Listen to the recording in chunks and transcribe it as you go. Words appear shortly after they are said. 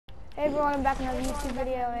Hey everyone, I'm back in another YouTube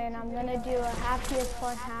video, and I'm gonna do a half PS4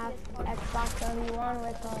 and half Xbox One V1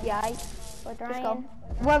 with Let's Ryan. go.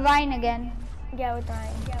 We're Ryan again. Yeah, with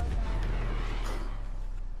Ryan.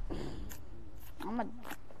 I'm a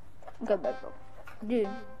good bro. Dude.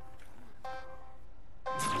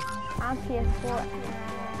 I'm PS4.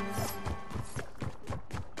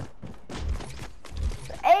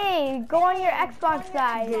 Hey, go on your Xbox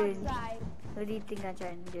side. Dude. What do you think I'm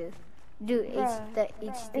trying to do? Dude, the Bruh.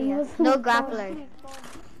 HDF. No grappler.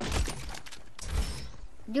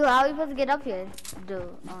 Dude, how are we supposed to get up here? Dude,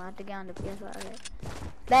 I have to get on the PS4. Okay.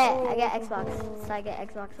 Bet, I get Xbox. So I get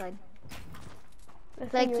Xbox side.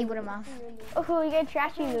 Play keyboard and mouse. Oh, you get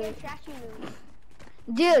trashy loot.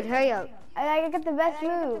 Dude, hurry up. I got the best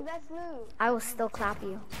loot. I will still clap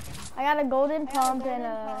you. I got a golden pump and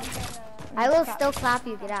a... I will still clap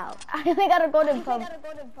you. Get out. I only got a golden pump.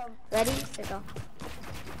 Ready? Set go.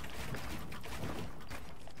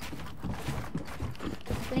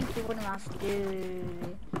 Playing keyboard and mouse,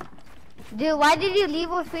 dude. Dude, why did you leave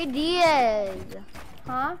with 3 Diaz?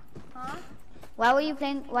 Huh? Why were you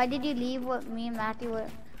playing? Why did you leave with me and Matthew when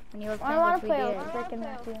you were playing with 3 Diaz? I don't want to play with freaking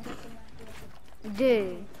Matthew.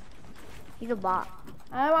 Dude, he's a bot.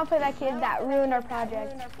 I don't want to play that kid that ruined our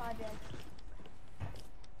project.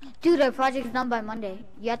 Dude, our project's done by Monday.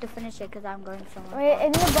 You have to finish it because I'm going somewhere. Wait,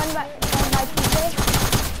 isn't it done by Tuesday?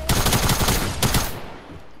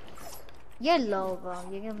 You're low, bro.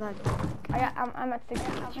 You're gonna I'm at 60.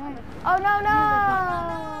 Oh no!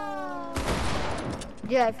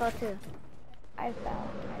 Dude, I fell too. I fell.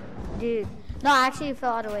 Dude, no, I actually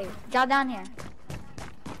fell all the way. Drop down here.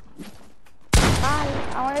 Bye.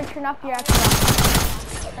 I want to turn off your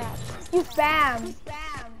Xbox. Crap. You spam.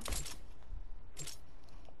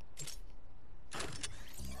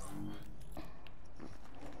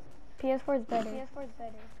 PS4 is better.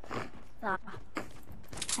 Nah.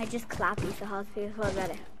 I just clap you, so how's PS4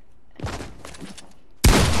 better?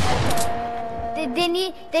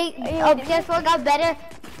 PS4 got better.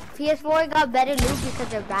 PS4 got better loot because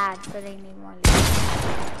they're bad, so they need more loot.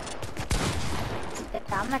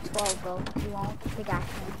 I'm at 12, bro. You won't take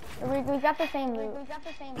action. We got the same loot.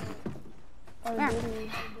 Come here.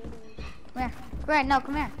 Come here. Right, no,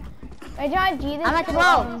 come here. Wait, John G, this I'm at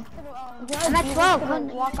 12. I'm at 12. Come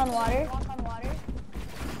walk on water.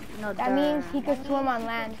 No, that means he could swim on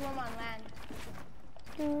land.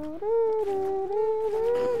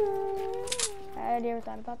 Have you ever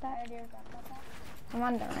thought about that? I'm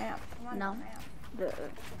on the ramp. No.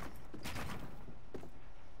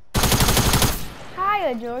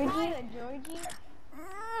 Hiya, Georgie.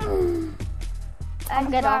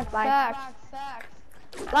 Xbox sucks.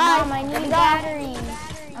 Bye. Mom, I need batteries.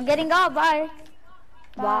 I'm getting up. Bye.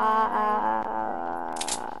 Bye.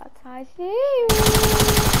 I see you.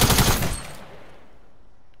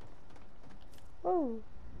 Ooh.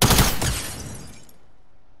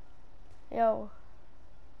 Yo.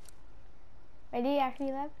 Wait, did he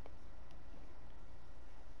actually left?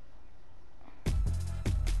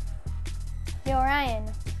 Yo,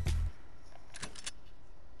 Ryan.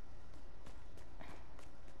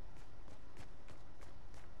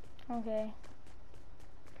 Okay.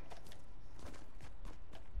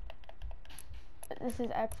 This is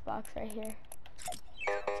Xbox right here.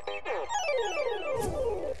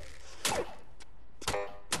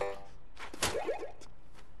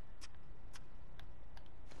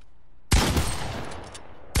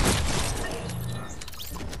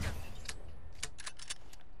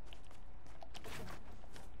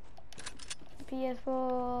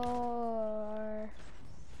 PS4.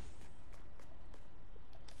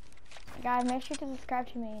 Guys, make sure to subscribe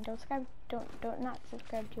to me. Don't not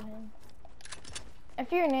subscribe to him. If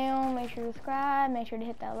you're new, make sure to subscribe. Make sure to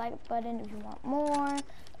hit that like button if you want more.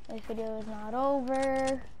 This video is not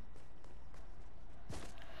over.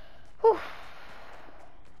 Whew.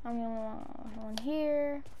 I'm the only one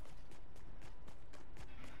here.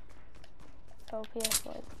 So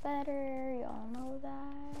PS4 is better. Y'all know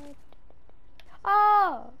that.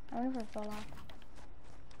 Oh! I wonder if I fell off.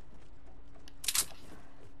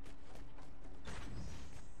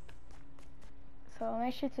 So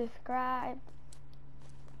make sure to subscribe,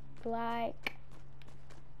 like,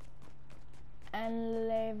 and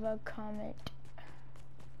leave a comment.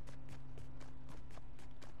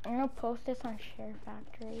 I'm gonna post this on Share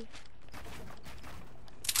Factory.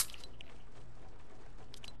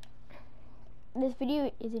 This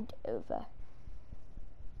video isn't over.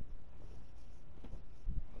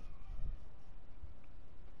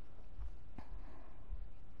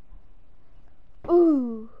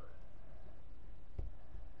 Ooh.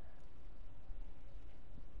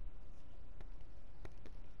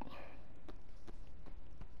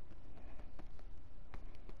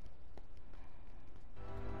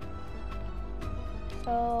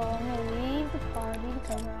 So I'm gonna leave the party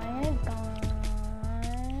because Ryan is gone.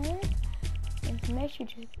 And make sure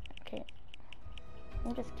to okay.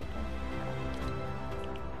 I'm just kidding.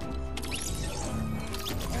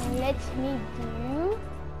 And let me do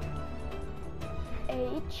a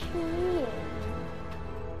cheer.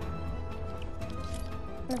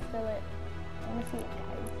 I'm gonna fill it. I'm gonna see it,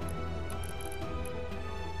 guys.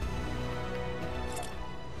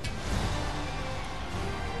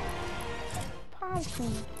 Party.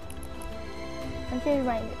 I'm trying to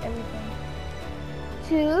write everything.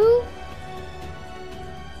 2.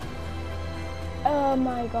 Oh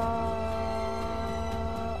my god.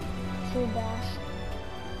 So bad.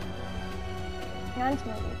 Mine's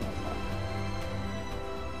my weakness.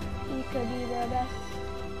 He could be the best.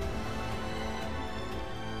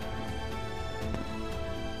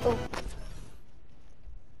 Oh.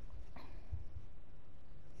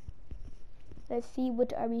 Let's see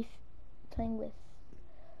what are we playing with.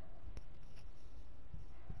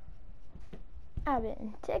 I've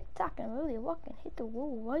been tick-tocking, really walking, hit the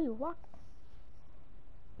wall while you walk.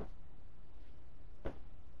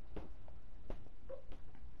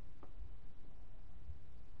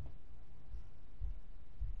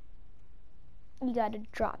 You gotta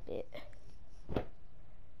drop it.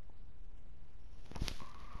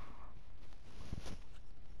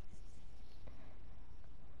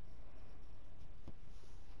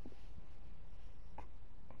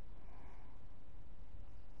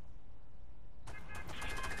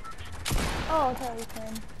 Oh, it's Harley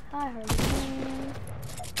Quinn. Hi, Harley Quinn.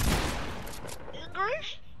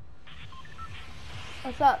 English?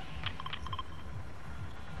 What's up?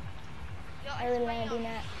 Yo, I really want to do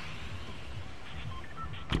that.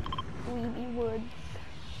 Weeby Woods.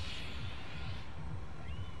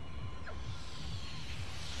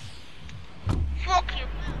 Fuck you.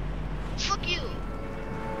 Fuck you.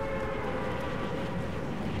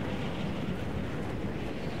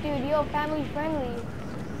 Dude, yo, family friendly.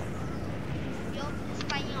 Yo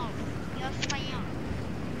español. Yo español.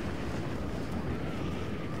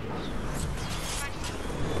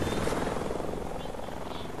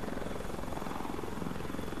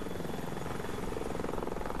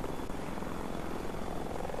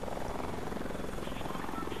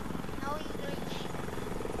 No English.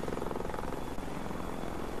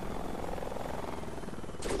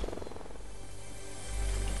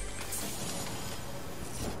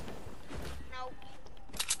 No.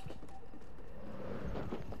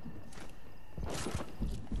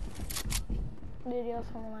 Dude, yo,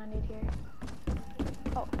 someone landed here.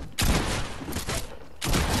 Oh.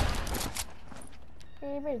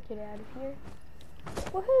 Hey, you better get out of here.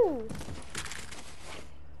 Woohoo!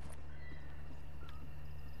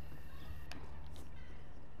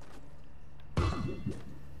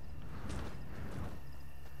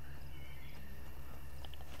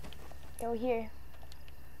 Go here.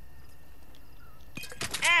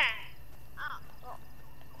 Oh.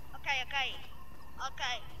 Okay.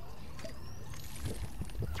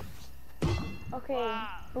 Okay, Wow.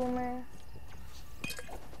 Boomer.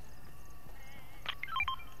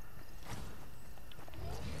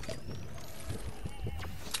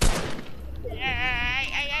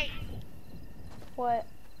 Hey. What?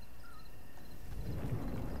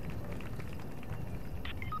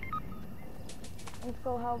 Let's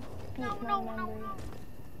go help Peach my No. memory.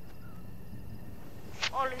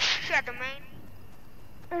 Holy shit,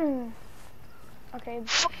 man. Okay.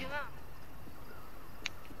 Fuck you, man.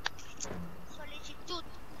 Solicitud.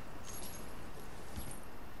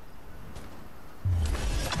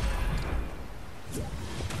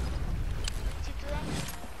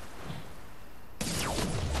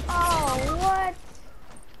 Oh, what?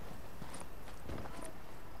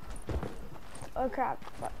 Oh crap.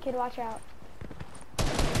 Kid, watch out.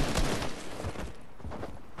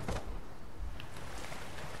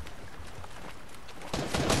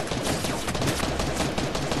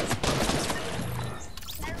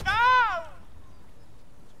 Let's go!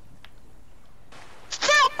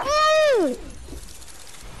 Fuck you!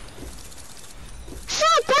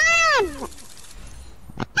 Fuck him!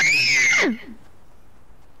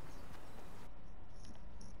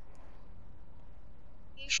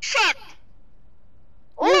 You shit!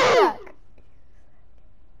 You suck.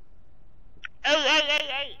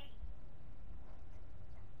 Hey.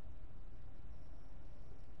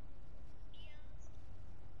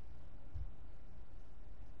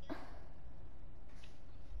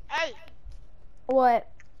 Hey. What?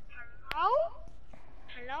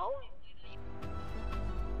 Hello?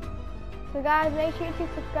 So guys, make sure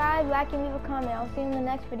to subscribe, like, and leave a comment. I'll see you in the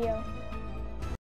next video.